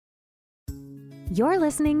You're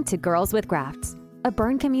listening to Girls with Grafts, a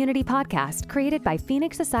burn community podcast created by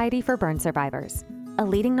Phoenix Society for Burn Survivors, a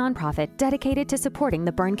leading nonprofit dedicated to supporting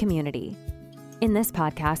the burn community. In this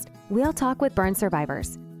podcast, we'll talk with burn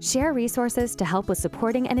survivors, share resources to help with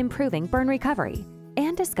supporting and improving burn recovery,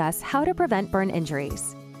 and discuss how to prevent burn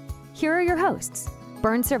injuries. Here are your hosts,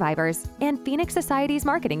 burn survivors and Phoenix Society's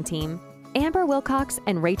marketing team, Amber Wilcox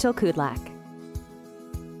and Rachel Kudlak.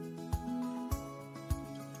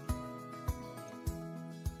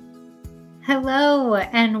 Hello,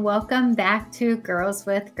 and welcome back to Girls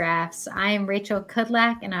with Grafts. I am Rachel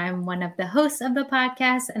Kudlak, and I'm one of the hosts of the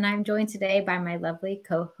podcast, and I'm joined today by my lovely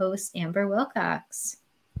co-host, Amber Wilcox.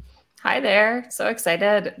 Hi there. So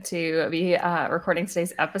excited to be recording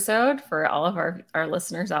today's episode for all of our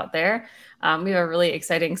listeners out there. We have a really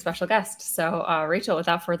exciting special guest. So Rachel,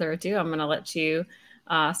 without further ado, I'm going to let you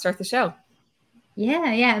start the show.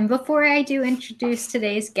 Yeah. And before I do introduce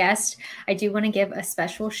today's guest, I do want to give a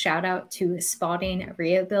special shout out to Spalding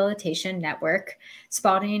Rehabilitation Network.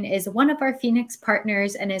 Spalding is one of our Phoenix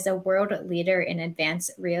partners and is a world leader in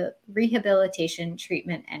advanced rehabilitation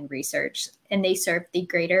treatment and research. And they serve the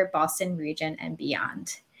greater Boston region and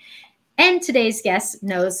beyond. And today's guest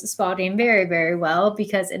knows Spalding very, very well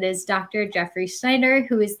because it is Dr. Jeffrey Schneider,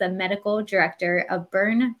 who is the Medical Director of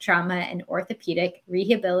Burn, Trauma, and Orthopedic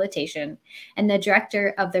Rehabilitation and the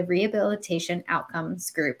Director of the Rehabilitation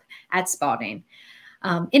Outcomes Group at Spalding.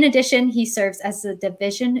 In addition, he serves as the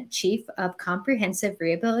Division Chief of Comprehensive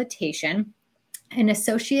Rehabilitation and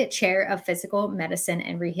Associate Chair of Physical Medicine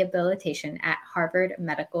and Rehabilitation at Harvard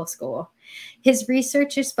Medical School. His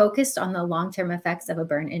research is focused on the long-term effects of a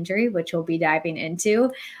burn injury, which we'll be diving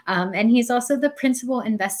into. And he's also the principal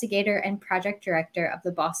investigator and project director of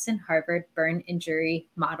the Boston Harvard Burn Injury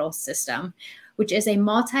Model System, which is a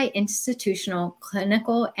multi-institutional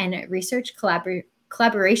clinical and research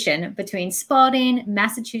collaboration between Spalding,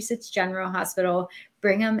 Massachusetts General Hospital,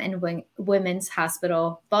 Brigham and Women's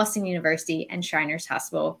Hospital, Boston University, and Shriners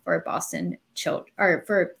Hospital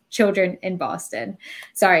for children in Boston.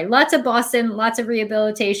 Sorry, lots of Boston, lots of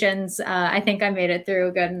rehabilitations. I think I made it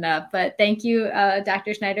through good enough. But thank you,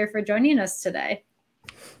 Dr. Schneider, for joining us today.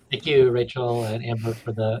 Thank you, Rachel and Amber,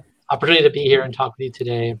 for the opportunity to be here and talk with you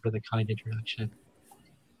today and for the kind introduction.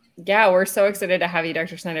 Yeah, we're so excited to have you,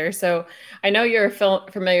 Dr. Schneider. So I know you're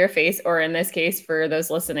a familiar face, or in this case, for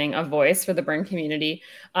those listening, a voice for the burn community.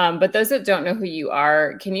 But those that don't know who you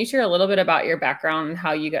are, can you share a little bit about your background and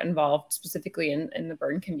how you got involved specifically in the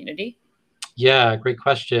burn community? Yeah, great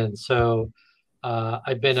question. So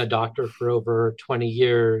I've been a doctor for over 20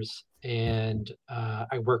 years, and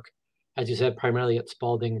I work, as you said, primarily at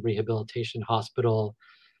Spalding Rehabilitation Hospital.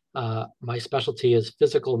 My specialty is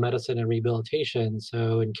physical medicine and rehabilitation.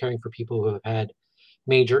 So in caring for people who have had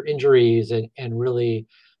major injuries and really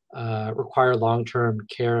require long-term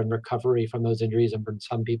care and recovery from those injuries, and for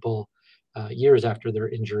some people years after their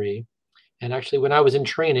injury. And actually, when I was in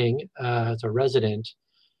training as a resident,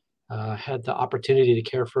 had the opportunity to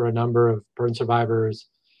care for a number of burn survivors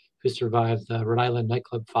who survived the Rhode Island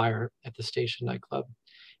nightclub fire at the Station nightclub.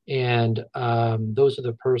 And those are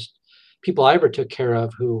the first people I ever took care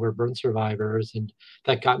of who were burn survivors, and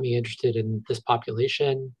that got me interested in this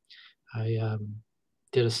population. I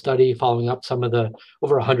did a study following up some of the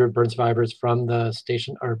over 100 burn survivors from the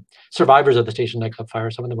Station, or survivors of the Station nightclub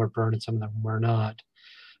fire. Some of them were burned and some of them were not,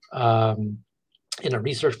 in a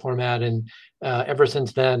research format. And ever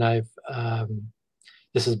since then,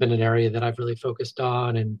 this has been an area that I've really focused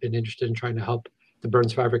on and been interested in trying to help the burn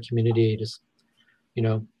survivor community just,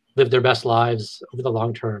 live their best lives over the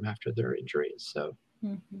long term after their injuries. So,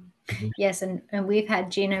 Yes, and we've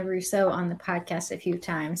had Gina Russo on the podcast a few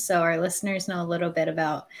times, so our listeners know a little bit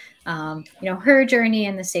about, her journey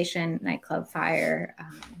in the Station nightclub fire.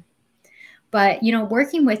 But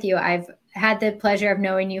working with you, I've had the pleasure of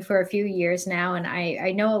knowing you for a few years now, and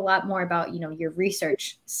I know a lot more about your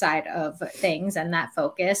research side of things and that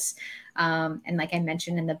focus. And like I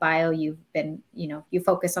mentioned in the bio, you've been you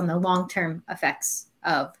focus on the long-term effects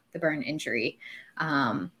of the burn injury.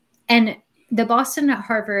 And the Boston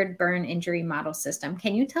Harvard Burn Injury Model System,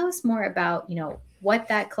 can you tell us more about, what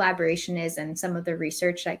that collaboration is and some of the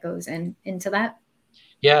research that goes into that?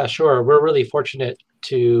 Yeah, sure. We're really fortunate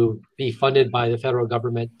to be funded by the federal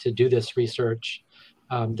government to do this research.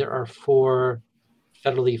 There are 4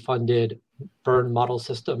 federally funded burn model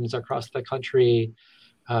systems across the country.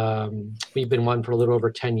 We've been one for a little over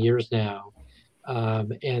 10 years now.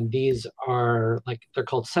 And these are they're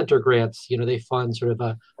called center grants. They fund sort of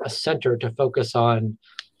a center to focus on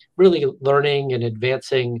really learning and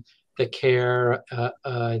advancing the care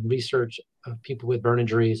and research of people with burn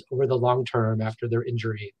injuries over the long term after their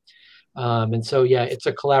injury. And so, yeah, it's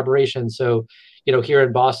a collaboration. So, here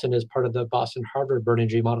in Boston, as part of the Boston Harvard burn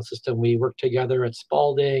injury model system, we work together at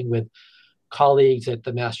Spalding with colleagues at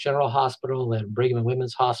the Mass General Hospital and Brigham and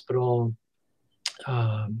Women's Hospital,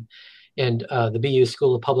 and the BU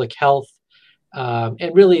School of Public Health.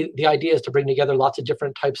 And really, the idea is to bring together lots of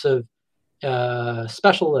different types of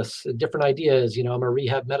specialists, different ideas. I'm a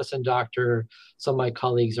rehab medicine doctor. Some of my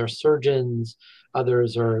colleagues are surgeons.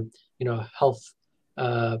 Others are, health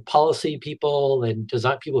policy people and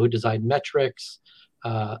design people who design metrics,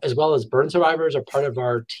 as well as burn survivors are part of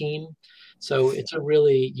our team. So it's a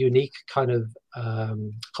really unique kind of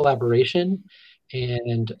collaboration,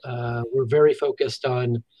 and we're very focused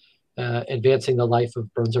on advancing the life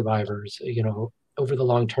of burn survivors, over the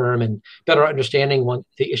long term, and better understanding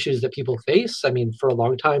the issues that people face. I mean, for a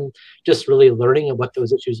long time, just really learning what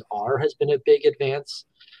those issues are has been a big advance.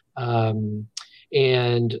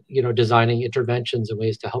 And designing interventions and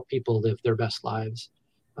ways to help people live their best lives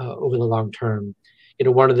over the long term.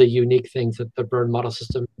 One of the unique things that the burn model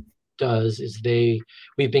system does is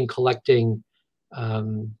we've been collecting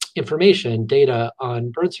information, data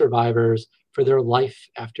on burn survivors for their life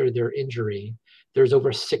after their injury. There's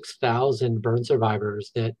over 6,000 burn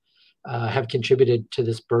survivors that have contributed to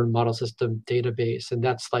this burn model system database. And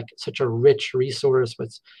that's like such a rich resource,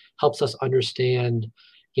 which helps us understand,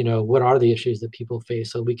 what are the issues that people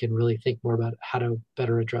face, so we can really think more about how to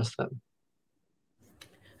better address them.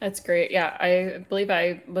 That's great. Yeah, I believe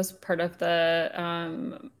I was part of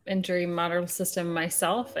the injury model system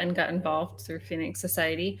myself and got involved through Phoenix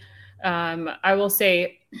Society. I will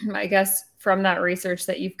say, I guess from that research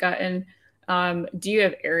that you've gotten, do you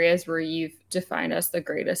have areas where you've defined as the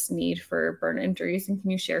greatest need for burn injuries? And can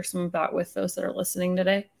you share some of that with those that are listening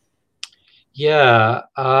today? Yeah.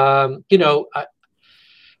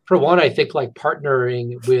 For one, I think like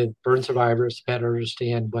partnering with burn survivors to better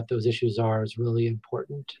understand what those issues are is really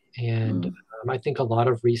important. And I think a lot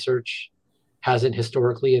of research hasn't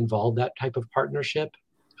historically involved that type of partnership.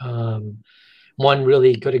 One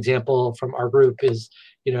really good example from our group is,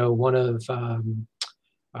 one of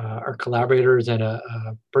our collaborators and a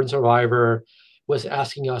burn survivor was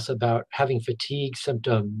asking us about having fatigue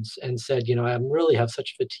symptoms and said, I really have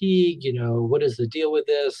such fatigue, what is the deal with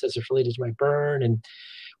this as it's related to my burn? And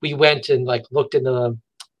we went and looked in the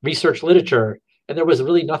research literature, and there was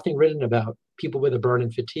really nothing written about people with a burn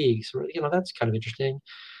and fatigue. So, that's kind of interesting.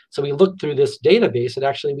 So we looked through this database, and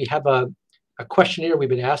actually we have a questionnaire we've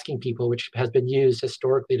been asking people, which has been used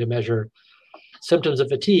historically to measure symptoms of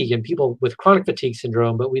fatigue and people with chronic fatigue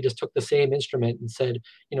syndrome. But we just took the same instrument and said,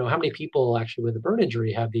 how many people actually with a burn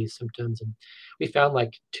injury have these symptoms? And we found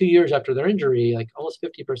 2 years after their injury, almost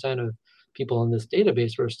 50% of people in this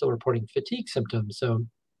database were still reporting fatigue symptoms. So,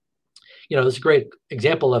 it's a great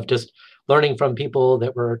example of just learning from people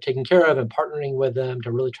that we're taking care of and partnering with them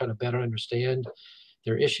to really try to better understand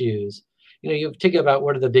their issues. You think about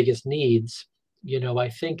what are the biggest needs. I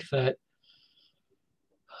think that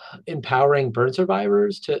empowering burn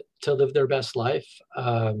survivors to live their best life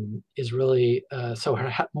is really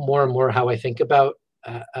more and more how I think about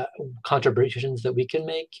contributions that we can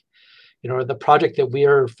make. The project that we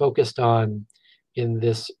are focused on in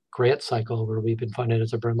this grant cycle where we've been funded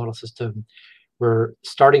as a burn model system, we're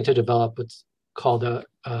starting to develop what's called a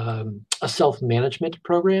self-management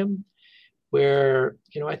program where,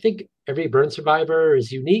 I think every burn survivor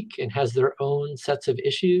is unique and has their own sets of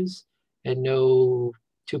issues, and no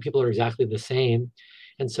two people are exactly the same.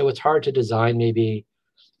 And so it's hard to design maybe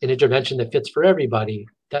an intervention that fits for everybody.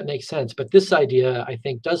 That makes sense. But this idea, I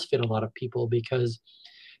think, does fit a lot of people because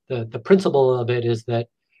the principle of it is that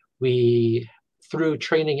we, through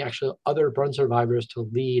training actually other burn survivors to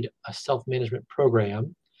lead a self-management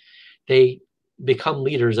program, they become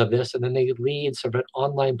leaders of this, and then they lead sort of an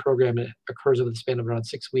online program that occurs over the span of around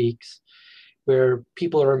 6 weeks, where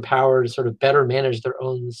people are empowered to sort of better manage their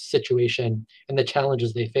own situation and the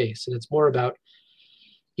challenges they face. And it's more about,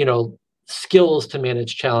 skills to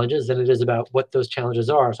manage challenges than it is about what those challenges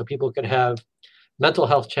are. So people could have mental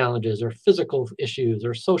health challenges or physical issues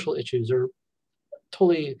or social issues or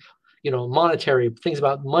totally, monetary things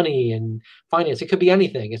about money and finance. It could be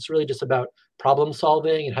anything. It's really just about problem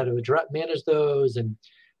solving and how to manage those. And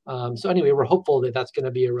so anyway, we're hopeful that that's going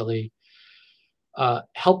to be a really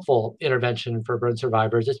helpful intervention for burn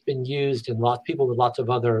survivors. It's been used in people with lots of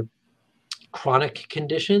other chronic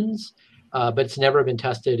conditions, but it's never been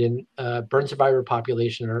tested in burn survivor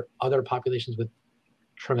population or other populations with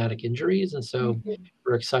traumatic injuries. And so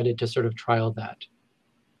we're excited to sort of trial that.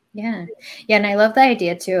 Yeah. Yeah. And I love the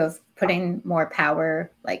idea too of putting more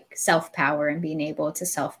power, like self-power, and being able to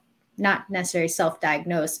not necessarily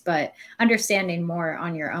self-diagnose, but understanding more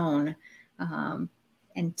on your own,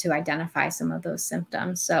 and to identify some of those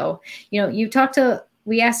symptoms. So,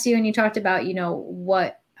 we asked you and you talked about,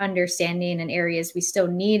 what understanding and areas we still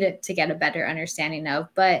need to get a better understanding of.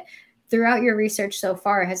 But throughout your research so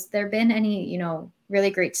far, has there been any, really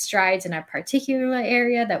great strides in a particular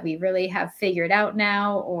area that we really have figured out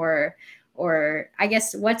now? Or I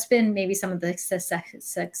guess what's been maybe some of the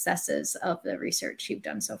successes of the research you've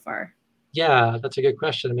done so far? Yeah, that's a good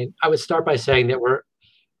question. I mean, I would start by saying that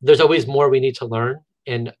there's always more we need to learn.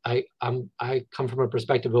 And I come from a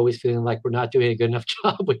perspective of always feeling like we're not doing a good enough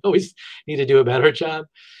job. We always need to do a better job.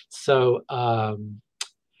 So,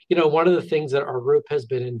 one of the things that our group has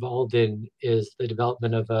been involved in is the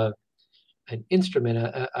development of an instrument,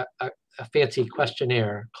 a fancy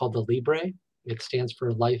questionnaire called the Libre. It stands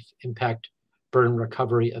for Life Impact Burn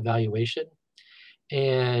Recovery Evaluation.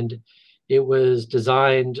 And it was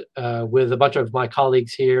designed with a bunch of my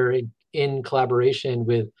colleagues here in collaboration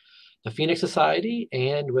with the Phoenix Society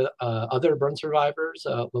and with other burn survivors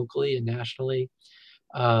locally and nationally,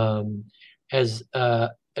 as an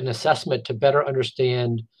assessment to better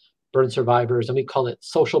understand burn survivors. And we call it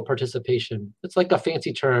social participation. It's like a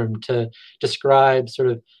fancy term to describe sort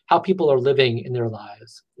of how people are living in their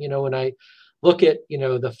lives. When I look at,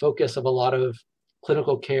 the focus of a lot of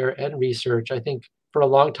clinical care and research, I think for a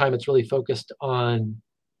long time, it's really focused on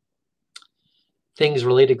things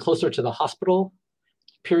related closer to the hospital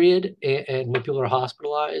period and when people are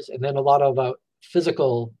hospitalized, and then a lot of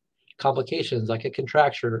physical complications like a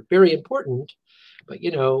contracture, very important. But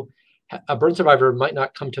a burn survivor might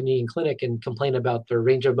not come to me in clinic and complain about their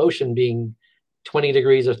range of motion being 20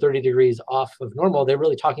 degrees or 30 degrees off of normal. They're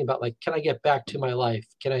really talking about, like, can I get back to my life?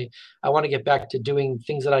 I want to get back to doing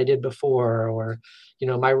things that I did before, or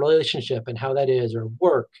my relationship and how that is, or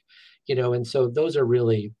work, and so those are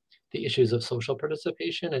really the issues of social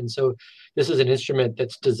participation. And so this is an instrument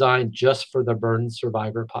that's designed just for the burn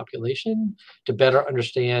survivor population to better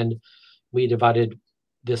understand. We divided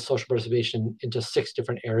this social participation into 6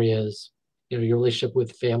 different areas, your relationship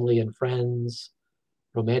with family and friends,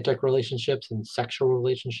 romantic relationships and sexual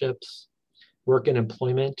relationships, work and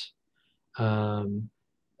employment,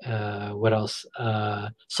 what else?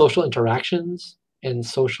 Social interactions and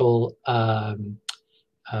social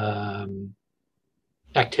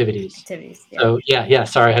activities. Yeah. So yeah.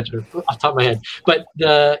 Sorry, I had to off the top of my head. But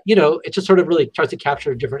it just sort of really tries to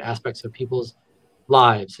capture different aspects of people's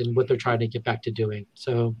lives and what they're trying to get back to doing.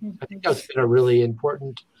 So I think that's been a really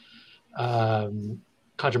important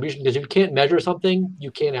contribution, because if you can't measure something,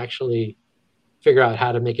 you can't actually figure out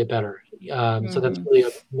how to make it better. So that's really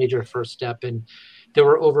a major first step. And there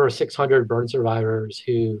were over 600 burn survivors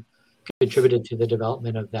who contributed to the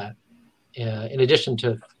development of that, in addition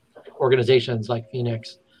to organizations like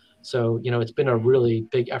Phoenix. So, it's been a really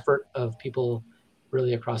big effort of people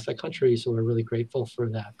really across the country. So we're really grateful for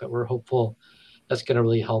that. But we're hopeful that's going to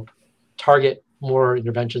really help target more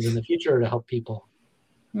interventions in the future to help people.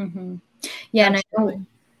 Mm-hmm. Yeah. Absolutely. And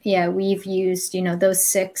I know, we've used, those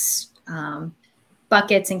 6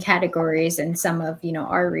 buckets and categories in some of,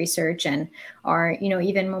 our research, and our,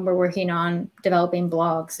 even when we're working on developing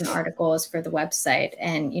blogs and articles for the website.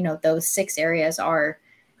 And, those 6 areas are,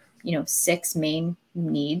 6 main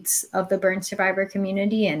needs of the burn survivor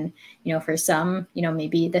community. And, for some,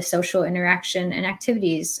 maybe the social interaction and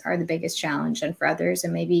activities are the biggest challenge. And for others,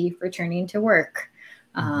 it may be returning to work.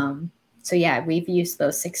 So we've used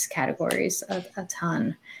those 6 categories a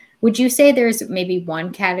ton. Would you say there's maybe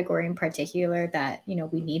one category in particular that,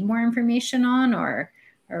 we need more information on, or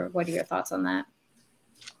what are your thoughts on that?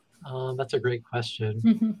 That's a great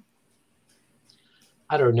question.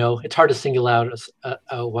 I don't know. It's hard to single out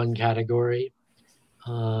a one category.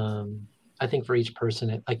 I think for each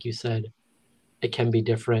person, like you said, it can be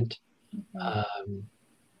different.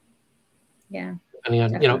 Depending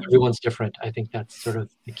on, everyone's different. I think that's sort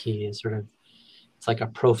of the key, is sort of, it's like a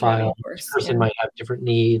profile. Each person might have different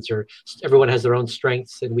needs, or everyone has their own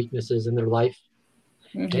strengths and weaknesses in their life.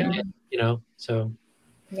 And, so.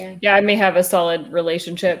 Yeah, I may have a solid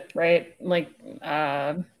relationship, right? Like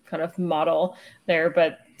kind of model there,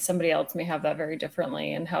 but somebody else may have that very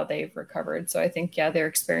differently in how they've recovered. So I think, their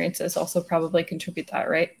experiences also probably contribute that,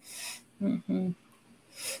 right?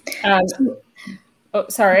 Oh,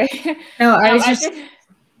 sorry. No, I was just...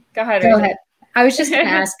 Go ahead. I was just going to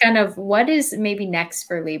ask kind of what is maybe next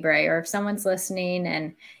for Libre, or if someone's listening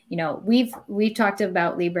and, we've talked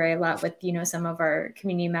about Libre a lot with, some of our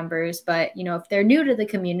community members, but, if they're new to the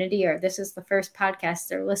community, or this is the first podcast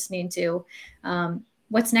they're listening to,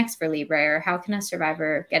 what's next for Libre, or how can a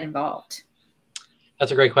survivor get involved?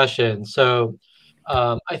 That's a great question. So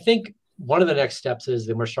I think one of the next steps is,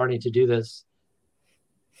 and we're starting to do this,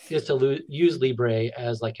 is to use Libre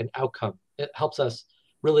as like an outcome. It helps us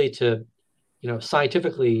really to,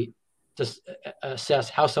 scientifically just assess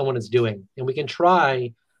how someone is doing. And we can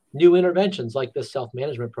try new interventions like this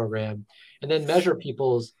self-management program and then measure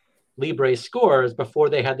people's Libre scores before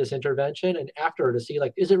they had this intervention and after to see,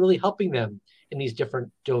 like, is it really helping them in these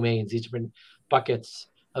different domains, these different buckets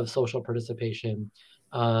of social participation.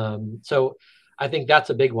 So I think that's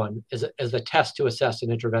a big one, is a test to assess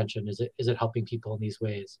an intervention. Is it helping people in these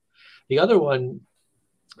ways? The other one,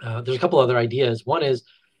 there's a couple other ideas. One is,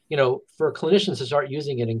 for clinicians to start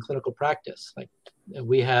using it in clinical practice. Like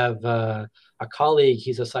we have a colleague,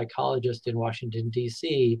 he's a psychologist in Washington,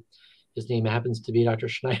 D.C. His name happens to be Dr.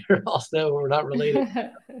 Schneider also. We're not related.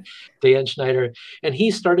 Dan Schneider. And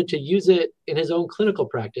he started to use it in his own clinical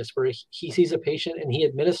practice where he sees a patient and he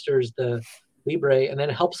administers the Libre and then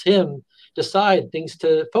helps him decide things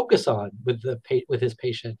to focus on with his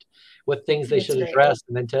patient, what things they should address,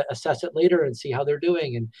 and then to assess it later and see how they're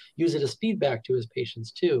doing and use it as feedback to his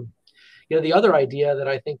patients too. The other idea that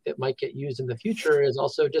I think that might get used in the future is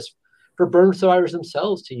also just for burn survivors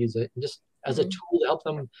themselves to use it and just as a tool to help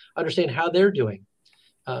them understand how they're doing.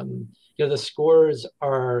 The scores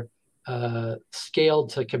are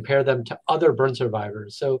scaled to compare them to other burn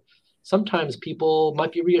survivors. So sometimes people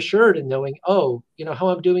might be reassured in knowing, how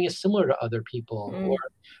I'm doing is similar to other people,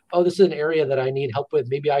 or, this is an area that I need help with.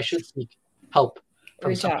 Maybe I should seek help.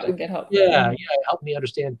 Reach out and get help. Yeah, help me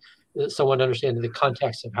understand the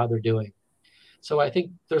context of how they're doing. So I think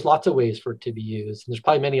there's lots of ways for it to be used. And there's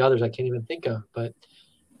probably many others I can't even think of, but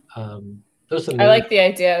those are I like the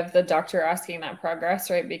idea of the doctor asking that progress,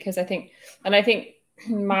 right? Because I think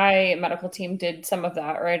my medical team did some of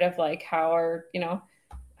that, right? Of like, how are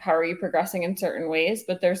you progressing in certain ways?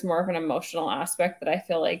 But there's more of an emotional aspect that I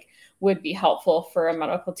feel like would be helpful for a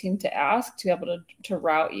medical team to ask, to be able to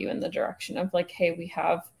route you in the direction of like, hey, we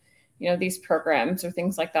have, these programs or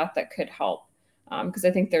things like that could help. Because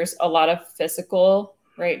I think there's a lot of physical,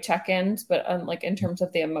 right, check-ins, but like in terms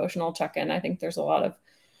of the emotional check-in, I think there's a lot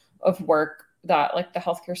of work that like the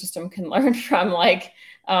healthcare system can learn from like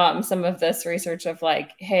some of this research of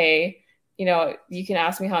like, hey, you can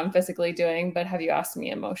ask me how I'm physically doing, but have you asked me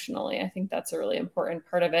emotionally? I think that's a really important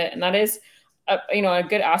part of it. And that is, a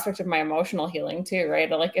good aspect of my emotional healing too, right?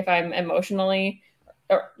 Like if I'm emotionally,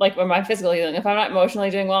 or like when my physical healing, if I'm not emotionally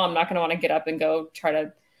doing well, I'm not going to want to get up and go try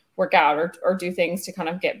to work out or do things to kind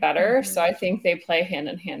of get better. Mm-hmm. So I think they play hand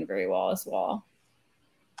in hand very well as well.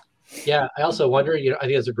 Yeah. I also wonder, I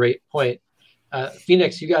think that's a great point.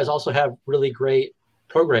 Phoenix, you guys also have really great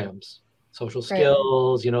programs, social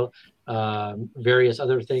skills, various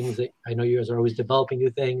other things that I know you guys are always developing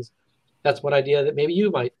new things. That's one idea that maybe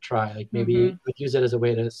you might try. Like maybe you would use it as a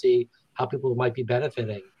way to see how people might be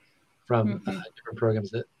benefiting from different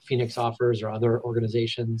programs that Phoenix offers or other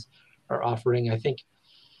organizations are offering. I think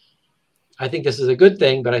this is a good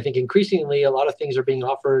thing, but I think increasingly a lot of things are being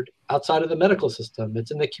offered outside of the medical system.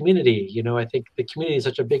 It's in the community. I think the community is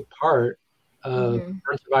such a big part of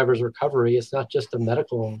burn survivors' recovery. It's not just the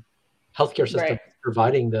medical healthcare system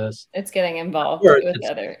providing this. It's getting involved with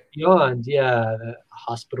other beyond, the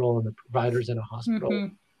hospital and the providers in a hospital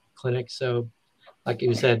clinic. So, like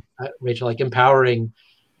you said, Rachel, like empowering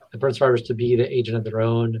the burn survivors to be the agent of their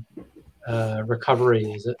own recovery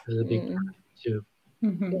is a big part too.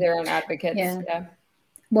 Their own advocates. Yeah.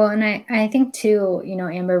 Well, and I think too,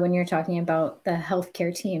 Amber, when you're talking about the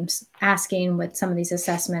healthcare teams asking with some of these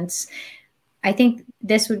assessments, I think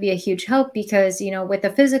this would be a huge help because, with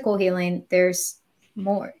the physical healing, there's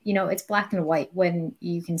more, it's black and white when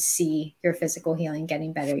you can see your physical healing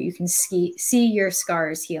getting better. You can see your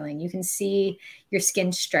scars healing. You can see your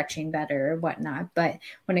skin stretching better or whatnot. But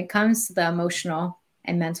when it comes to the emotional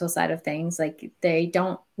and mental side of things, like we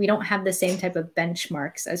don't have the same type of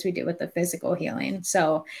benchmarks as we do with the physical healing.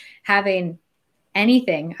 So having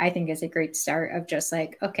anything, I think, is a great start of just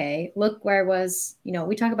like, okay, look where I was,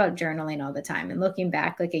 we talk about journaling all the time and looking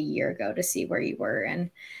back like a year ago to see where you were. And,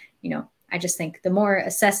 I just think the more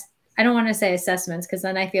I don't want to say assessments, because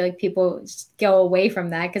then I feel like people just go away from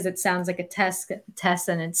that because it sounds like a test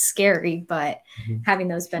and it's scary, but having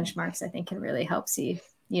those benchmarks, I think, can really help see,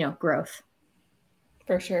 growth.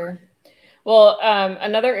 For sure. Well,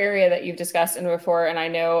 another area that you've discussed in before, and I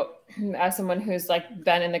know as someone who's like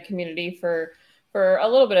been in the community for a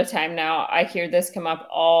little bit of time now, I hear this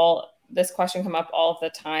question come up all of the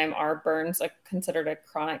time. Are burns like considered a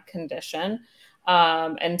chronic condition?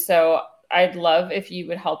 And so I'd love if you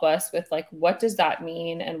would help us with like, what does that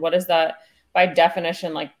mean? And what is that by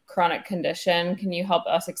definition, like chronic condition? Can you help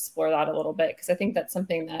us explore that a little bit? Because I think that's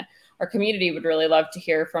something that our community would really love to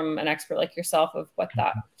hear from an expert like yourself of what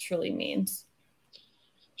that truly means.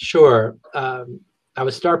 Sure. I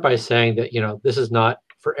would start by saying that, this is not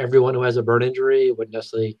for everyone who has a burn injury, would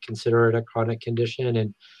necessarily consider it a chronic condition.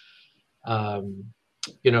 And,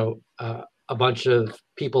 a bunch of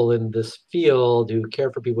people in this field who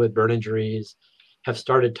care for people with burn injuries have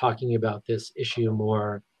started talking about this issue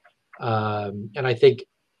more. And I think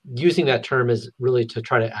using that term is really to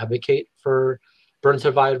try to advocate for burn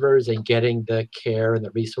survivors and getting the care and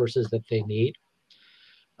the resources that they need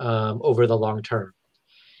over the long term.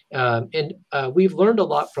 And we've learned a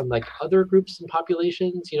lot from like other groups and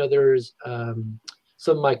populations. There's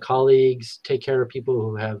some of my colleagues take care of people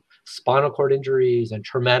who have spinal cord injuries and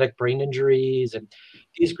traumatic brain injuries. And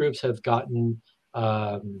these groups have gotten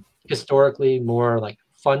historically more like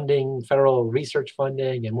funding, federal research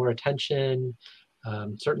funding, and more attention.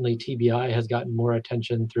 Certainly TBI has gotten more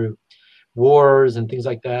attention through wars and things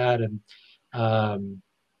like that. And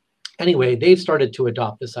anyway, they've started to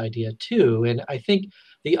adopt this idea too. And I think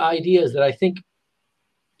the idea is that I think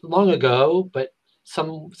long ago, but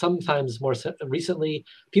sometimes more recently,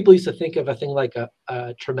 people used to think of a thing like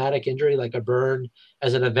a traumatic injury, like a burn,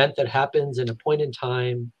 as an event that happens in a point in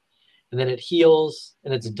time, and then it heals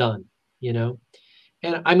and it's done,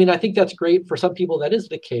 And I mean, I think that's great for some people. That is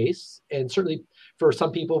the case, and certainly for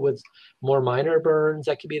some people with more minor burns,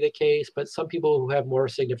 that could be the case. But some people who have more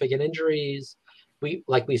significant injuries,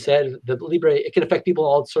 like we said, the Libre, it can affect people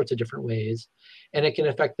all sorts of different ways, and it can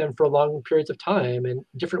affect them for long periods of time and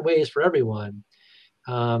different ways for everyone.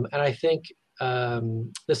 And I think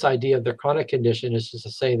this idea of the chronic condition is just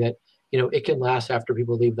to say that, it can last after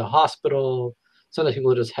people leave the hospital. Sometimes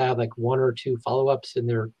people just have like one or two follow-ups in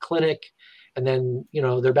their clinic, and then,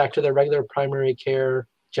 they're back to their regular primary care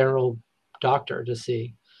general doctor to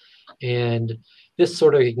see. And this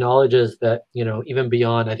sort of acknowledges that, even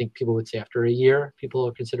beyond, I think people would say after a year, people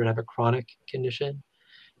are considered to have a chronic condition,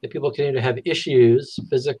 that people continue to have issues,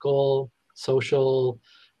 physical, social,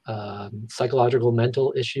 psychological,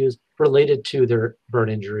 mental issues related to their burn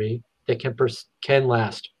injury that can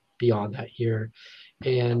last beyond that year.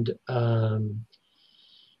 And,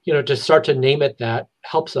 to start to name it that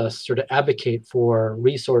helps us sort of advocate for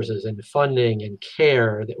resources and funding and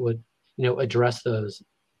care that would, address the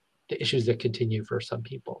issues that continue for some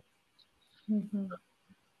people. Mm-hmm.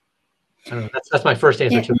 I don't know. That's my first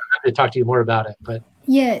answer to it. I'm happy to talk to you more about it, but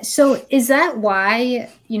yeah. So is that why,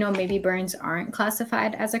 maybe burns aren't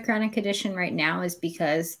classified as a chronic condition right now, is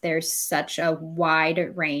because there's such a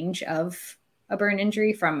wide range of a burn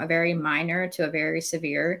injury from a very minor to a very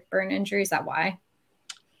severe burn injury? Is that why?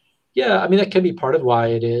 Yeah, I mean, that can be part of why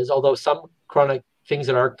it is, although some chronic things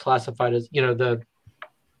that are classified as,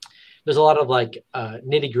 there's a lot of like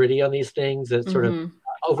nitty gritty on these things that sort of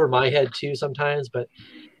over my head too sometimes. But,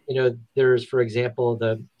 there's, for example,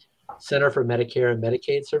 the Center for Medicare and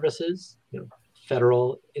Medicaid Services,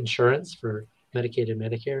 federal insurance for Medicaid and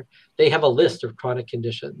Medicare. They have a list of chronic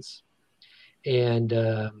conditions, and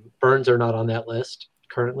burns are not on that list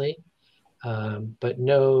currently. But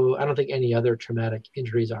no, I don't think any other traumatic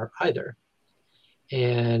injuries are either.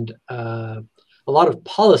 And a lot of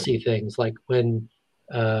policy things, like when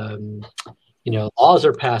laws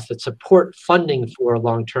are passed that support funding for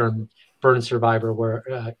long-term burn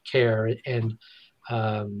survivor care and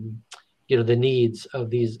the needs of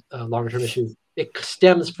these longer-term issues, it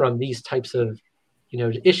stems from these types of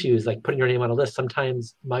issues, like putting your name on a list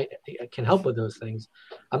sometimes can help with those things.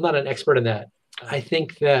 I'm not an expert in that. I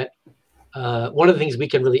think that one of the things we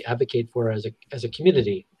can really advocate for as a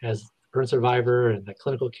community, as burn survivor and the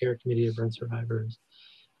clinical care community of burn survivors,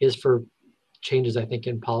 is for changes, I think,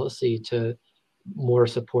 in policy to more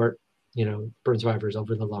support, burn survivors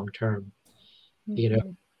over the long term.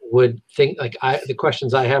 Would think like the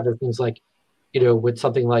questions I have are things like, would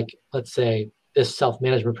something like, let's say, this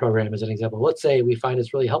self-management program as an example, let's say we find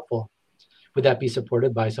it's really helpful. Would that be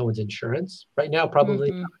supported by someone's insurance? Right now,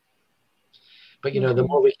 probably not. But, the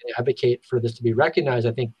more we can advocate for this to be recognized,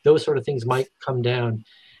 I think those sort of things might come down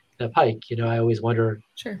the pike. I always wonder,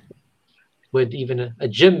 would even a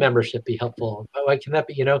gym membership be helpful? Why can that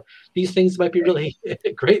be? These things might be really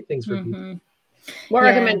great things for people. What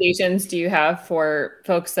recommendations do you have for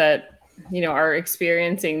folks that, are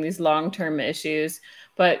experiencing these long-term issues,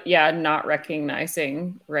 but not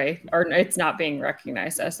recognizing, right? Or it's not being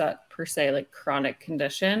recognized as that per se, like chronic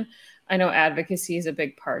condition. I know advocacy is a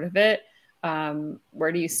big part of it.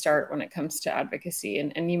 Where do you start when it comes to advocacy?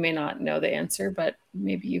 And you may not know the answer, but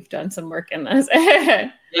maybe you've done some work in this.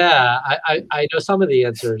 Yeah, I know some of the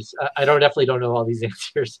answers. I definitely don't know all these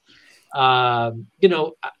answers.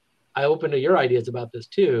 I open to your ideas about this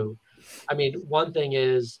too. I mean, one thing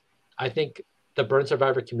is I think the burn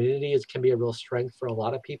survivor community can be a real strength for a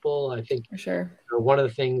lot of people. I think For sure. one of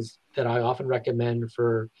the things that I often recommend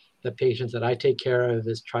for the patients that I take care of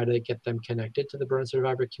is try to get them connected to the burn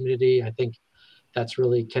survivor community. I think that's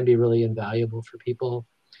can be really invaluable for people,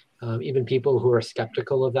 even people who are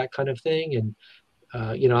skeptical of that kind of thing. And,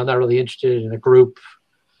 I'm not really interested in a group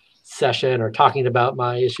session or talking about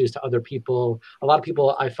my issues to other people. A lot of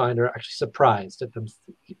people I find are actually surprised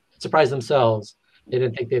themselves. They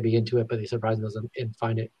didn't think they'd be into it, but they surprise themselves and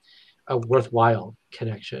find it a worthwhile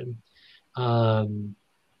connection. Never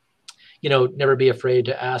be afraid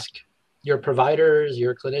to ask your providers,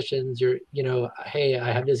 your clinicians, hey,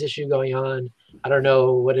 I have this issue going on. I don't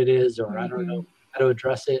know what it is, or I don't know how to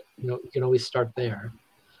address it. You can always start there.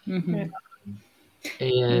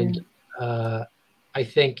 And I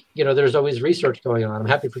think, there's always research going on. I'm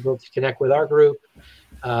happy for people to connect with our group.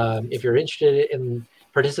 If you're interested in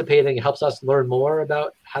participating, it helps us learn more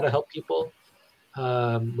about how to help people.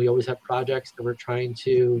 We always have projects that we're trying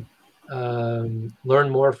to learn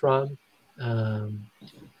more from. And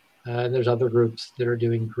there's other groups that are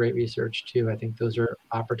doing great research too. I think those are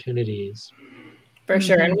opportunities. For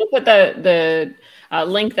sure. And we'll put the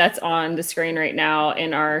link that's on the screen right now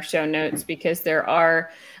in our show notes, because there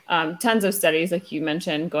are tons of studies, like you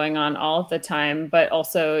mentioned, going on all of the time, but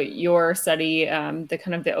also your study,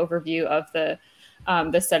 the overview of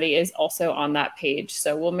the study is also on that page.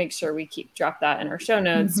 So we'll make sure we drop that in our show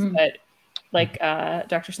notes. But like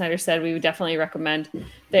Dr. Schneider said, we would definitely recommend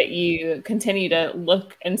that you continue to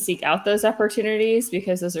look and seek out those opportunities,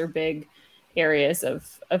 because those are big areas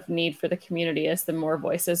of need for the community. As the more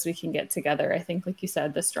voices we can get together, I think, like you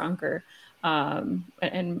said, the stronger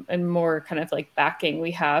and more backing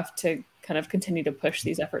we have to continue to push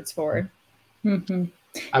these efforts forward.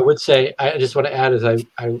 I would say, I just want to add, as I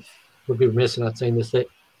would be remiss in not saying this, that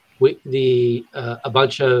a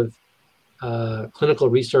bunch of clinical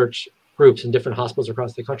research groups in different hospitals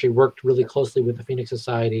across the country worked really closely with the Phoenix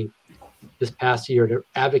Society this past year to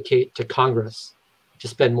advocate to Congress to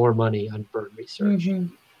spend more money on burn research.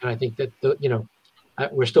 And I think that,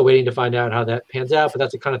 we're still waiting to find out how that pans out, but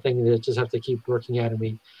that's the kind of thing that just have to keep working at. And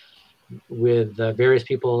we, with various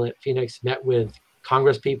people at Phoenix, met with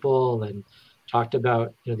Congress people and talked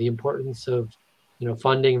about, the importance of,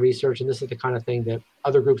 funding research. And this is the kind of thing that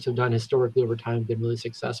other groups have done historically over time, been really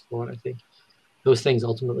successful. And I think those things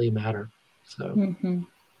ultimately matter. So.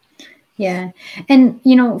 Yeah. And,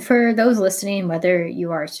 for those listening, whether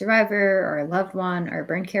you are a survivor or a loved one or a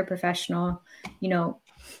burn care professional,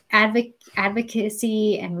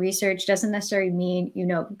 advocacy and research doesn't necessarily mean,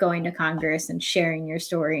 going to Congress and sharing your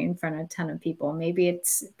story in front of a ton of people. Maybe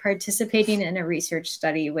it's participating in a research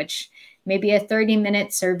study, which maybe a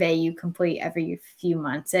 30-minute survey you complete every few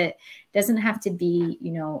months. It doesn't have to be,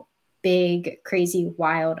 big, crazy,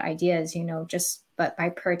 wild ideas, but by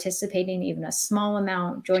participating even a small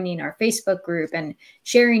amount, joining our Facebook group and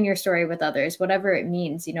sharing your story with others, whatever it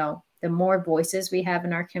means, the more voices we have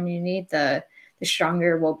in our community, the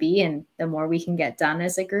stronger we'll be and the more we can get done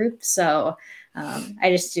as a group. So I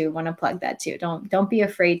just do want to plug that too. Don't be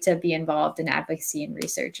afraid to be involved in advocacy and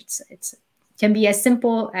research. It's can be as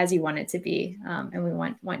simple as you want it to be. And we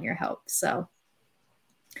want your help. So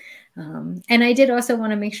and I did also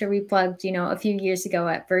want to make sure we plugged, a few years ago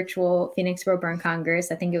at virtual Phoenix World Burn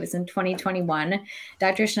Congress, I think it was in 2021,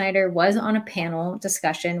 Dr. Schneider was on a panel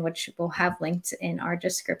discussion, which we'll have linked in our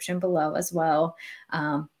description below as well.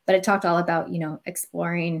 But it talked all about,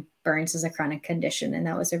 exploring burns as a chronic condition. And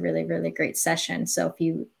that was a really, really great session. So if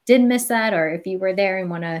you did miss that, or if you were there and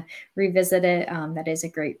want to revisit it, that is a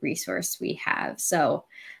great resource we have. So,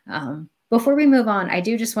 before we move on, I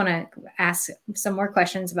do just want to ask some more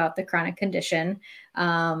questions about the chronic condition.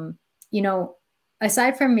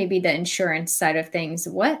 Aside from maybe the insurance side of things,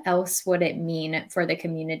 what else would it mean for the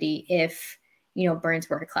community if, burns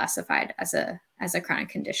were classified as a chronic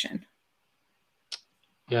condition?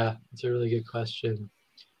 Yeah, it's a really good question.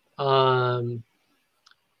 I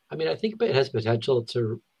think it has potential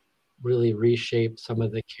to really reshape some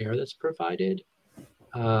of the care that's provided.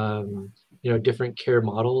 Different care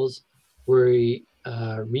models. We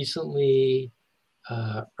recently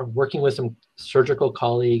are working with some surgical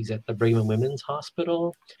colleagues at the Brigham and Women's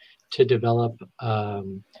Hospital to develop,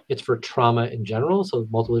 it's for trauma in general, so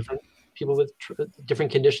multiple different people with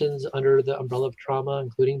different conditions under the umbrella of trauma,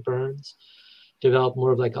 including burns, develop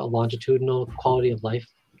more of like a longitudinal quality of life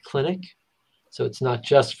clinic. So it's not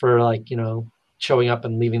just for showing up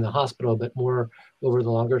and leaving the hospital, but more over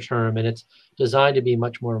the longer term. And it's designed to be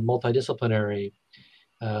much more multidisciplinary,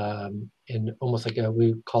 and almost like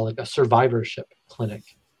we call it a survivorship clinic.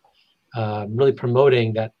 really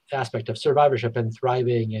promoting that aspect of survivorship and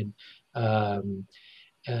thriving. And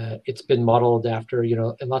it's been modeled after,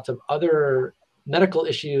 and lots of other medical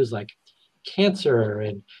issues like cancer,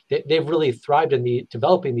 and they've really thrived in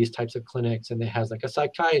developing these types of clinics. And they has like a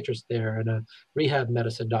psychiatrist there and a rehab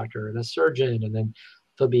medicine doctor and a surgeon, and then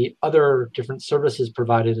there'll be other different services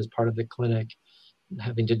provided as part of the clinic,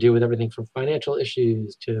 having to do with everything from financial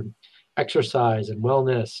issues to exercise and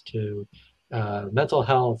wellness to mental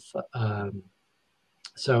health.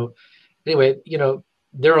 So anyway,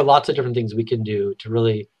 there are lots of different things we can do to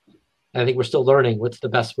really, I think we're still learning what's the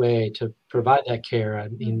best way to provide that care. I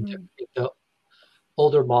mean, the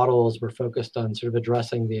older models were focused on sort of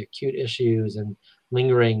addressing the acute issues and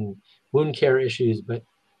lingering wound care issues, but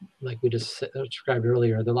like we just described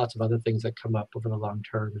earlier, there are lots of other things that come up over the long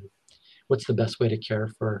term. And what's the best way to care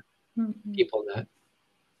for people that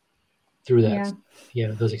through that,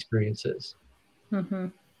 those experiences.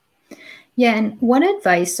 Yeah, and what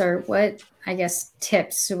advice or what, I guess,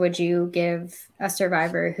 tips would you give a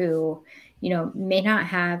survivor who, may not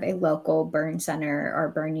have a local burn center or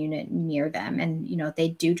burn unit near them, and, they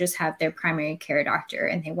do just have their primary care doctor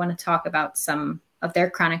and they want to talk about some of their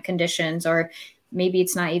chronic conditions, or maybe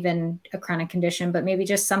it's not even a chronic condition, but maybe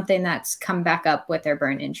just something that's come back up with their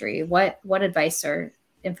burn injury. What advice or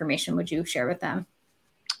information would you share with them?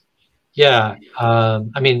 Yeah,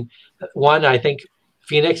 I mean, one, I think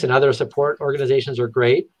Phoenix and other support organizations are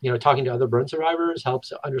great. Talking to other burn survivors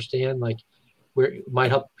helps understand might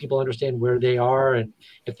help people understand where they are and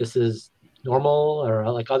if this is normal or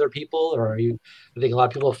like other people, or I think a lot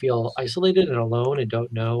of people feel isolated and alone and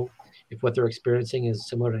don't know if what they're experiencing is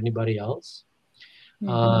similar to anybody else.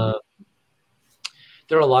 There are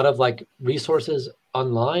a lot of resources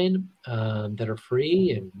online that are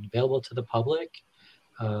free and available to the public.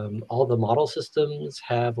 All the model systems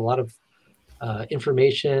have a lot of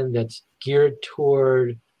information that's geared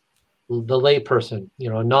toward the layperson,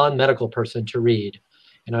 a non-medical person to read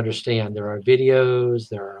and understand. There are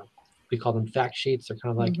videos, we call them fact sheets. They're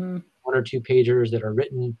kind of like 1 or 2 pagers that are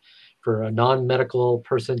written for a non-medical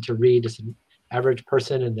person to read, just an average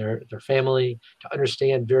person and their family, to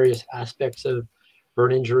understand various aspects of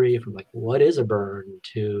burn injury, from what is a burn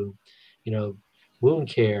to, wound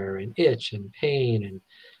care and itch and pain and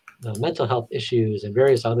mental health issues and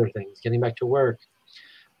various other things, getting back to work.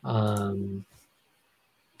 Those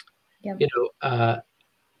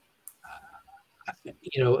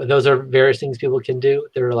are various things people can do.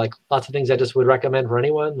 There are lots of things I just would recommend for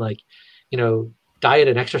anyone, diet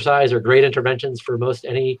and exercise are great interventions for most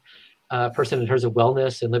any person in terms of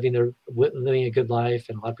wellness and living a good life.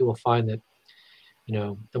 And a lot of people find that,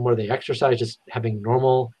 the more they exercise, just having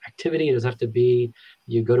normal activity, it doesn't have to be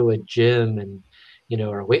you go to a gym and,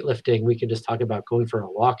 or weightlifting. We can just talk about going for a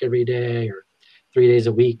walk every day or 3 days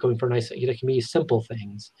a week, going for a nice, it can be simple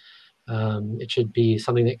things. It should be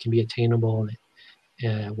something that can be attainable,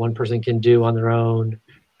 that one person can do on their own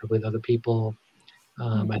or with other people.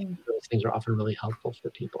 I think those things are often really helpful for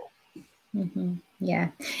people.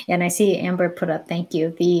 Yeah. And I see Amber put up, thank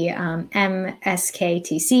you, the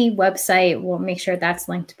MSKTC website. We'll make sure that's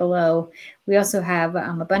linked below. We also have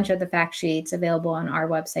a bunch of the fact sheets available on our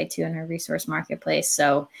website too, in our resource marketplace.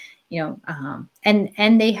 So,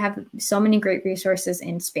 and they have so many great resources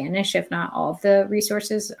in Spanish, if not all of the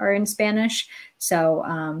resources are in Spanish.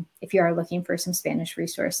 So if you are looking for some Spanish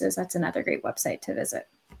resources, that's another great website to visit.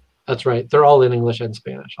 That's right. They're all in English and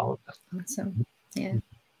Spanish, all of them. Awesome. Yeah.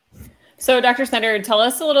 So Dr. Schneider, tell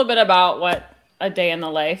us a little bit about what a day in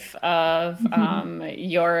the life of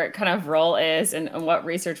your kind of role is and what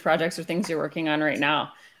research projects or things you're working on right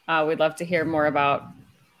now. We'd love to hear more about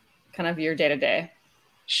kind of your day-to-day.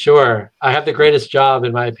 Sure. I have the greatest job,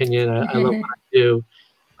 in my opinion. I love what I do.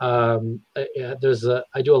 I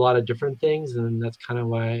do a lot of different things, and that's kind of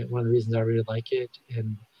one of the reasons I really like it.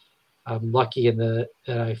 And I'm lucky that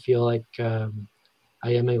I feel like I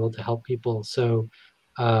am able to help people. So,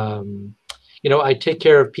 I take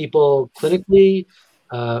care of people clinically,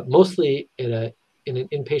 mostly in an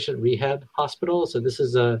inpatient rehab hospital. So this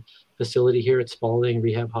is a facility here at Spalding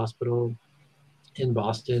Rehab Hospital in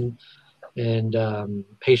Boston. And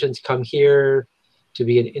patients come here to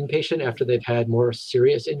be an inpatient after they've had more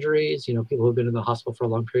serious injuries. People who've been in the hospital for a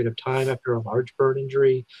long period of time after a large burn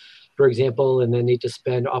injury, for example, and then need to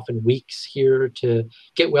spend often weeks here to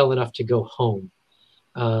get well enough to go home.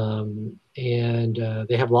 And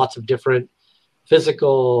they have lots of different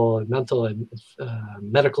physical and mental and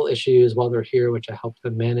medical issues while they're here, which I help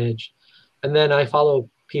them manage. And then I follow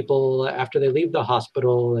people after they leave the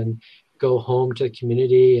hospital and go home to the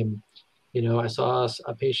community. And I saw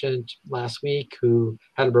a patient last week who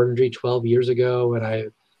had a burn injury 12 years ago, and I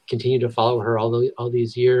continue to follow her all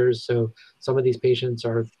these years. So some of these patients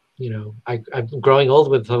are, I'm growing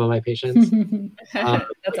old with some of my patients.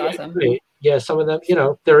 That's awesome. Great. Yeah, some of them,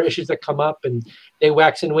 there are issues that come up and they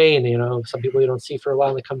wax and wane. Some people you don't see for a while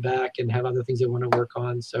and they come back and have other things they want to work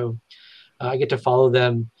on. So I get to follow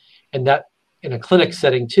them, and that in a clinic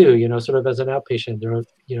setting too. Sort of as an outpatient, they're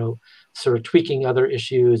sort of tweaking other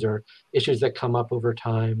issues or issues that come up over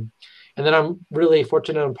time. And then I'm really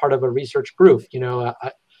fortunate. I'm part of a research group.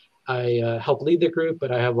 I help lead the group,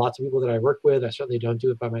 but I have lots of people that I work with. I certainly don't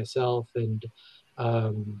do it by myself, and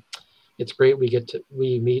it's great.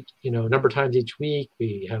 We meet, a number of times each week.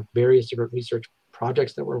 We have various different research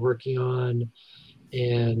projects that we're working on,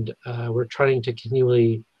 and we're trying to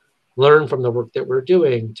continually learn from the work that we're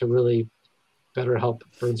doing to really better help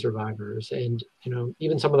burn survivors. And,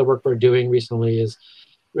 even some of the work we're doing recently is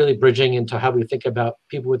really bridging into how we think about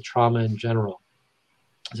people with trauma in general.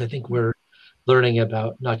 Because I think we're learning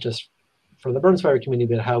about not just for the burn survivor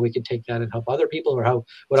community, but how we can take that and help other people, or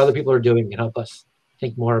what other people are doing can help us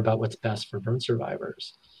think more about what's best for burn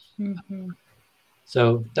survivors. Mm-hmm.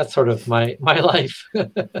 So that's sort of my life.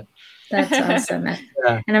 That's awesome.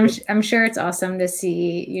 Yeah. And I'm sure it's awesome to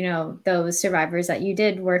see, those survivors that you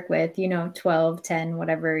did work with, 12, 10,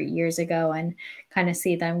 whatever years ago, and kind of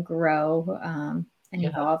see them grow and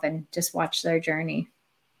evolve and just watch their journey.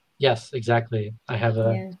 Yes, exactly. I have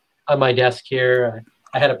on my desk here,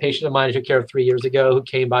 I had a patient of mine I took care of 3 years ago who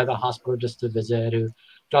came by the hospital just to visit, who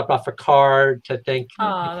dropped off a card to thank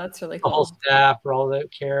that's really the cool. whole staff for all the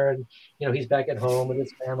care. And, he's back at home with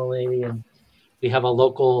his family. And we have a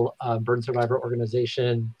local burn survivor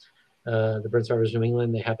organization, the Burn Survivors New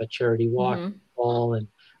England. They have a charity walk fall, and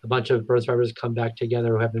a bunch of burn survivors come back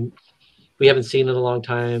together who we haven't seen in a long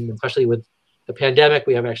time, especially with the pandemic.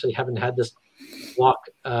 We haven't had this walk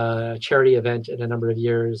charity event in a number of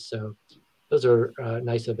years. So those are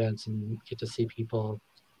nice events, and you get to see people.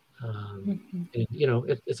 And,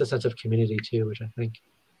 it's a sense of community too, which I think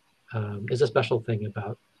is a special thing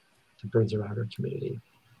about the burn survivor community.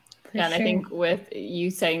 Yeah, and I think with you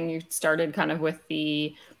saying you started kind of with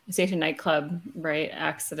the Station nightclub, right,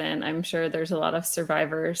 accident, I'm sure there's a lot of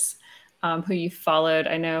survivors who you followed.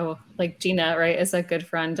 I know, like Gina, right, is a good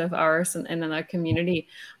friend of ours in the community,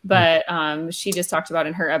 but she just talked about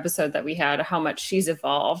in her episode that we had how much she's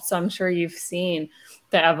evolved. So I'm sure you've seen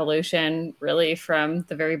the evolution really from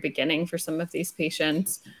the very beginning for some of these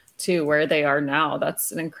patients to where they are now.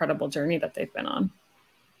 That's an incredible journey that they've been on.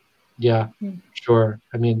 Yeah, sure.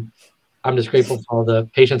 I mean, I'm just grateful for all the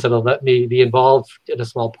patients that have let me be involved in a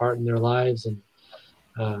small part in their lives, and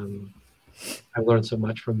I've learned so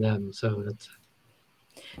much from them. So that's.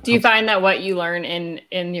 Do you find that what you learn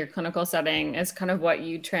in your clinical setting is kind of what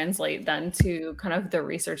you translate then to kind of the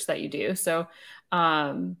research that you do? So,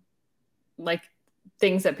 like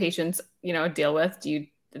things that patients, deal with,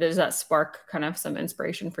 does that spark kind of some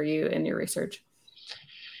inspiration for you in your research?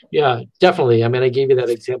 Yeah, definitely. I mean, I gave you that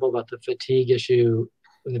example about the fatigue issue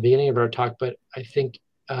in the beginning of our talk, but I think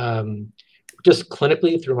just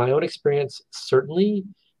clinically through my own experience, certainly,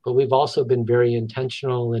 but we've also been very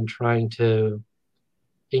intentional in trying to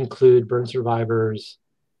include burn survivors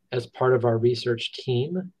as part of our research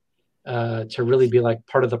team to really be like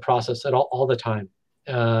part of the process at all the time.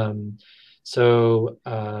 So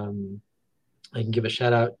I can give a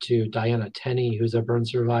shout out to Diana Tenney, who's a burn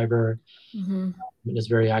survivor. And is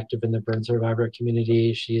very active in the burn survivor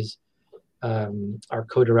community. She's our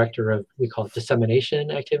co-director of, we call it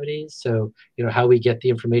dissemination activities. So, how we get the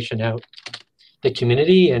information out the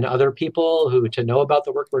community and other people to know about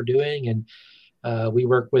the work we're doing. And we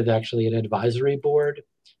work with actually an advisory board.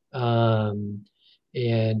 And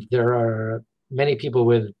there are many people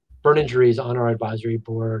with burn injuries on our advisory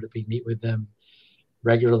board. We meet with them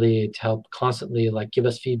regularly to help constantly give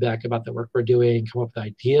us feedback about the work we're doing, come up with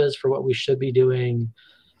ideas for what we should be doing.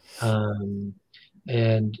 And,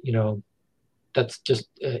 that's just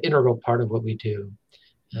an integral part of what we do.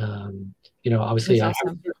 Obviously I have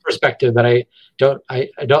a perspective, but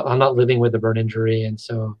I'm not living with a burn injury. And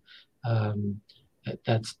so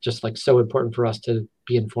that's just so important for us to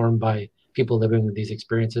be informed by people living with these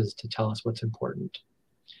experiences to tell us what's important.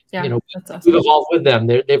 Yeah, that's awesome. We've evolved with them.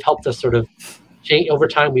 They've helped us sort of change over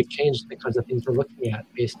time. We've changed the kinds of things we're looking at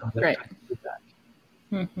based on that kind of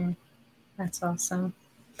feedback. That's awesome.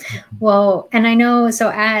 Well, and I know, so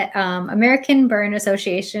at American Burn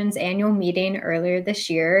Association's annual meeting earlier this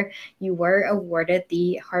year, you were awarded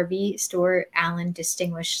the Harvey Stewart Allen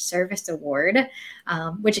Distinguished Service Award,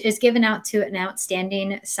 which is given out to an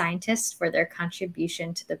outstanding scientist for their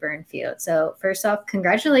contribution to the burn field. So first off,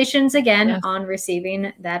 congratulations again on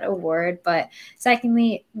receiving that award. But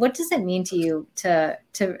secondly, what does it mean to you to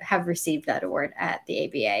have received that award at the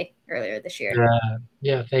ABA earlier this year?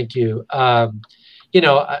 Yeah, thank you.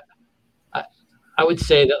 I would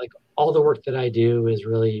say that like all the work that I do is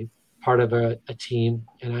really part of a team,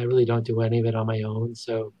 and I really don't do any of it on my own.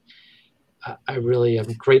 So I really am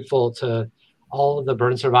grateful to all of the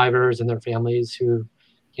burn survivors and their families who've,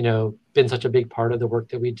 been such a big part of the work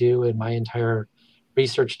that we do, and my entire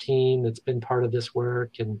research team that's been part of this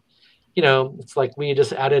work. And, it's like we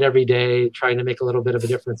just at it every day, trying to make a little bit of a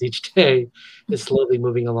difference each day is slowly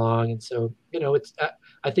moving along. And so,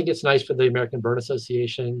 I think it's nice for the American Burn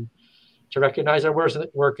Association to recognize our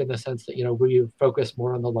work in the sense that, we focus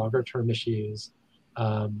more on the longer term issues.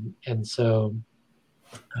 And so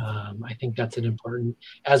I think that's an important,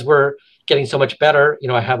 as we're getting so much better,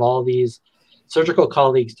 I have all these surgical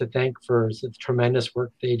colleagues to thank for the tremendous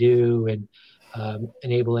work they do and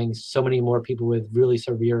enabling so many more people with really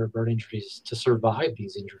severe burn injuries to survive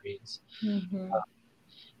these injuries.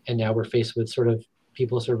 And now we're faced with sort of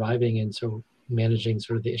people surviving, and so managing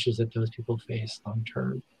sort of the issues that those people face long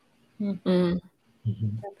term.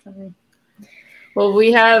 Definitely. Well,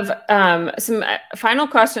 we have some final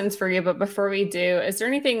questions for you, but before we do, is there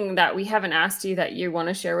anything that we haven't asked you that you want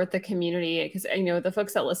to share with the community? Because the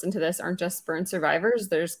folks that listen to this aren't just burn survivors;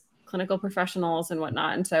 there's clinical professionals and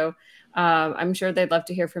whatnot, and so I'm sure they'd love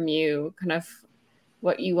to hear from you, kind of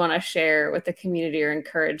what you want to share with the community or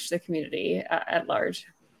encourage the community at large.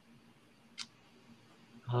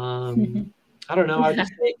 I don't know. I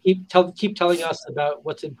just say keep telling us about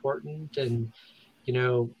what's important, and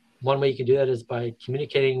one way you can do that is by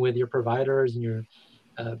communicating with your providers and your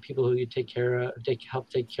people who you help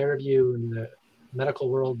take care of you in the medical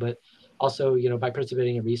world, but also by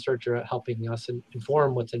participating in research or helping us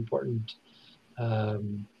inform what's important. Our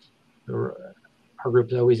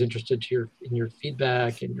group is always interested in your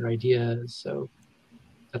feedback and your ideas, so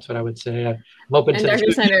that's what I would say. I'm open to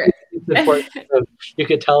Dr. Schneider. So you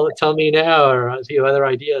could tell me now, or a few other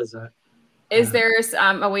ideas. Is there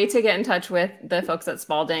a way to get in touch with the folks at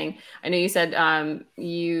Spalding? I know you said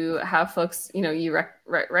you have folks, you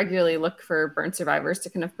regularly look for burn survivors to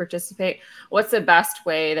kind of participate. What's the best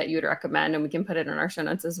way that you would recommend, and we can put it in our show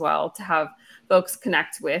notes as well, to have folks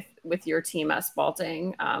connect with your team at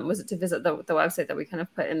Spalding? Was it to visit the website that we kind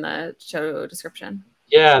of put in the show description?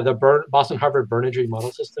 Yeah, the Boston Harvard Burn Injury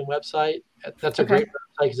Model System website. That's a great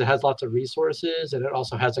website because it has lots of resources, and it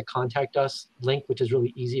also has a contact us link, which is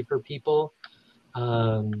really easy for people.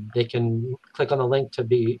 They can click on the link to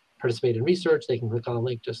participate in research. They can click on the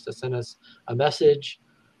link just to send us a message,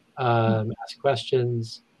 ask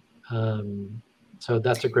questions. So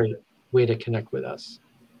that's a great way to connect with us.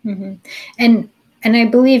 And I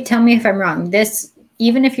believe, tell me if I'm wrong,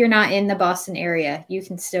 even if you're not in the Boston area, you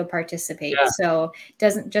can still participate. Yeah. So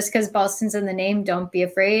just because Boston's in the name, don't be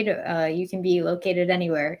afraid. You can be located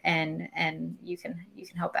anywhere, and you can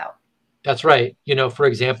help out. That's right. For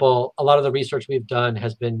example, a lot of the research we've done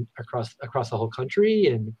has been across the whole country.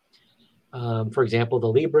 And for example,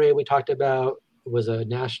 the Libre we talked about was a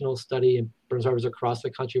national study, and burn survivors across the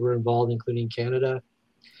country were involved, including Canada.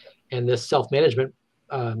 And this self-management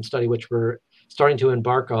study, which we're starting to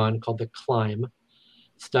embark on, called the CLIMB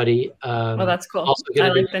study. Well, that's cool. Also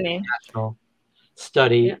going to be the name. National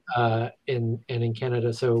study in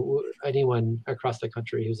Canada. So anyone across the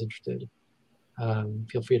country who's interested,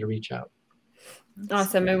 feel free to reach out.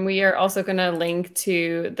 Awesome. And we are also going to link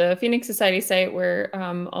to the Phoenix Society site where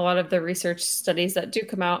a lot of the research studies that do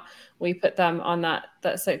come out, we put them on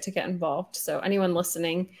that site to get involved. So anyone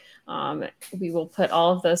listening, we will put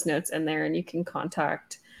all of those notes in there, and you can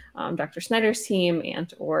contact Dr. Schneider's team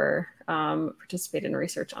or participate in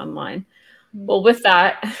research online. Well, with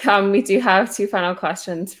that, we do have two final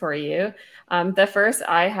questions for you. The first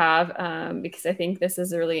I have, because I think this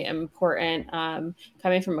is really important,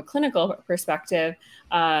 coming from a clinical perspective,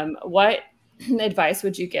 what advice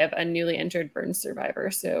would you give a newly injured burn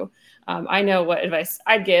survivor? So I know what advice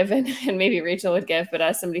I'd give, and maybe Rachel would give, but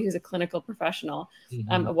as somebody who's a clinical professional,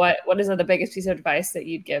 what is the biggest piece of advice that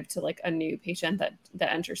you'd give to like a new patient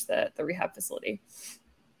that enters the rehab facility?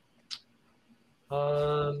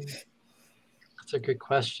 That's a good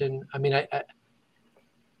question. I mean,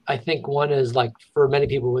 I think one is like for many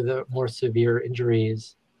people with more severe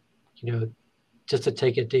injuries, just to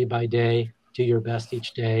take it day by day. do your best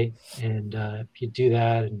each day. And if you do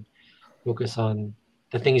that and focus on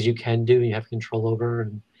the things you can do, you have control over,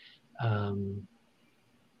 and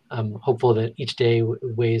I'm hopeful that each day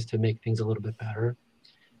ways to make things a little bit better.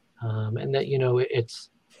 And that,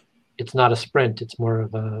 it's not a sprint, it's more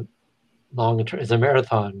of a it's a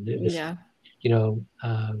marathon. Yeah.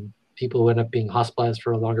 People who end up being hospitalized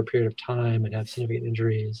for a longer period of time and have significant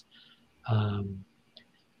injuries.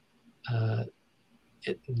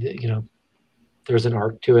 There's an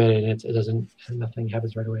arc to it, and nothing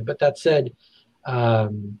happens right away. But that said,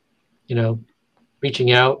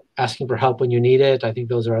 reaching out, asking for help when you need it. I think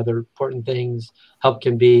those are other important things. Help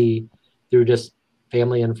can be through just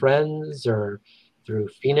family and friends, or through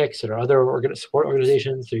Phoenix or other support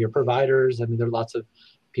organizations, through your providers. I mean, there are lots of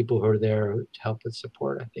people who are there to help with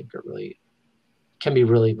support. I think can be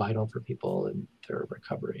really vital for people in their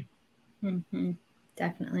recovery. Mm-hmm.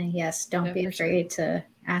 Definitely. Yes. Don't be afraid to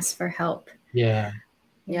ask for help. Yeah.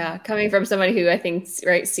 Yeah. Coming from somebody who I think,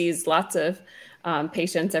 sees lots of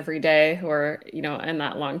patients every day who are, in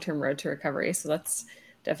that long-term road to recovery. So that's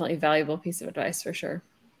definitely a valuable piece of advice for sure.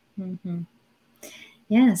 Mm-hmm.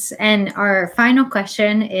 Yes. And our final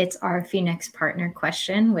question, it's our Phoenix Partner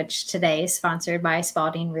question, which today is sponsored by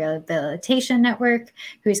Spalding Rehabilitation Network,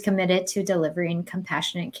 who's committed to delivering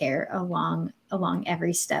compassionate care along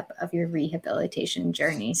every step of your rehabilitation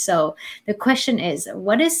journey. So the question is,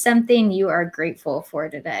 what is something you are grateful for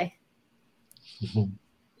today?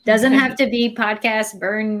 Doesn't have to be podcast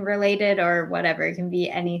burn related or whatever. It can be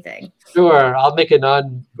anything. Sure. I'll make a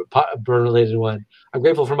non-burn related one. I'm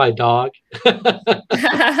grateful for my dog. We're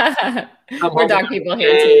dog people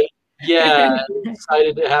here too. Yeah.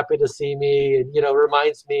 Excited, happy to see me. And,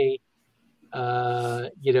 reminds me,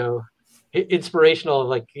 inspirational,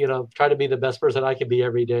 like, try to be the best person I can be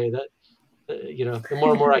every day. That, the more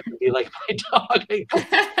and more I can be like my dog.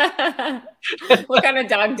 What kind of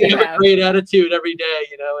dog do you have? A great attitude every day,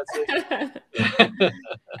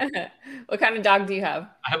 What kind of dog do you have?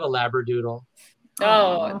 I have a Labradoodle.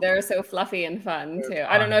 Oh, they're so fluffy and fun too.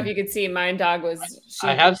 I don't know if you could see, my dog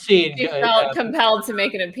I have seen. She felt compelled to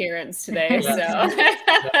make an appearance today.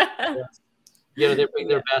 They bring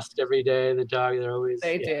their best every day. The dog, they're always.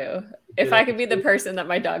 They do. If I could be the person that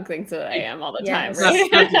my dog thinks that I am all the time, right?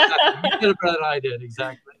 That's exactly. You did it better than I did.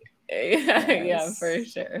 Exactly. Yeah, for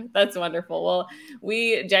sure. That's wonderful. Well,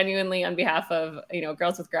 we genuinely, on behalf of,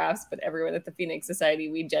 Girls with Grafts, but everyone at the Phoenix Society,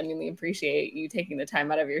 we genuinely appreciate you taking the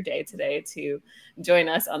time out of your day today to join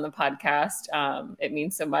us on the podcast. It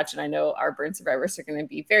means so much. And I know our burn survivors are going to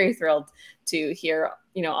be very thrilled to hear,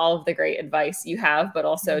 all of the great advice you have, but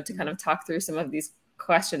also to kind of talk through some of these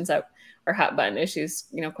questions that are hot button issues,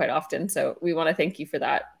 quite often. So we want to thank you for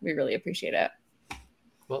that. We really appreciate it.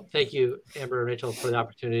 Well, thank you, Amber and Rachel, for the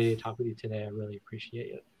opportunity to talk with you today. I really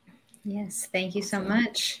appreciate it. Yes, thank you so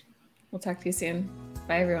much. We'll talk to you soon.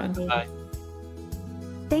 Bye, everyone. Bye.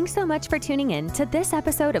 Thanks so much for tuning in to this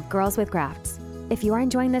episode of Girls with Grafts. If you are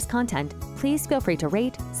enjoying this content, please feel free to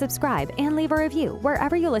rate, subscribe, and leave a review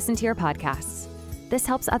wherever you listen to your podcasts. This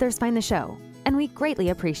helps others find the show, and we greatly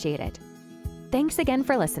appreciate it. Thanks again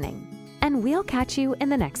for listening, and we'll catch you in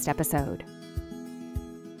the next episode.